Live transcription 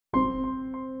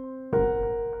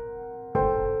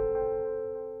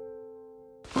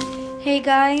Hey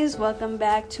guys, welcome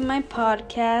back to my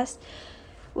podcast.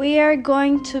 We are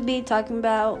going to be talking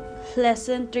about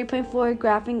lesson 3.4,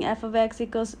 graphing f of x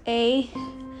equals a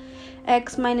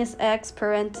x minus x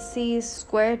parentheses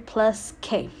squared plus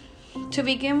k. To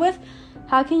begin with,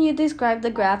 how can you describe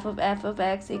the graph of f of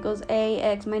x equals a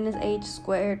x minus h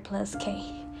squared plus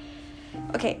k?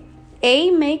 Okay,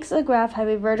 a makes a graph have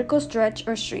a vertical stretch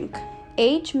or shrink.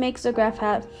 H makes the graph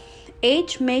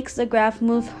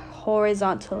move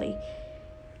horizontally.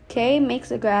 K makes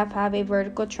the graph have a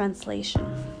vertical translation.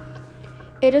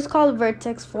 It is called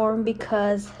vertex form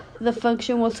because the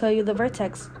function will tell you the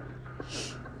vertex.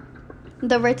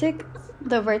 The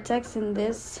vertex in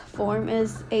this form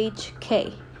is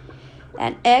hk,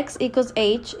 and x equals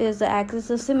h is the axis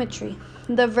of symmetry.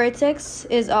 The vertex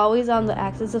is always on the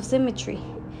axis of symmetry.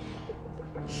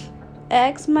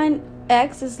 X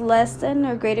is less than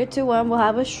or greater to 1 will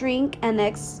have a shrink, and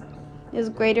x is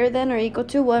greater than or equal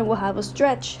to 1 will have a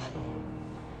stretch.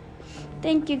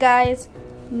 Thank you guys.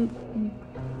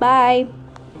 Bye.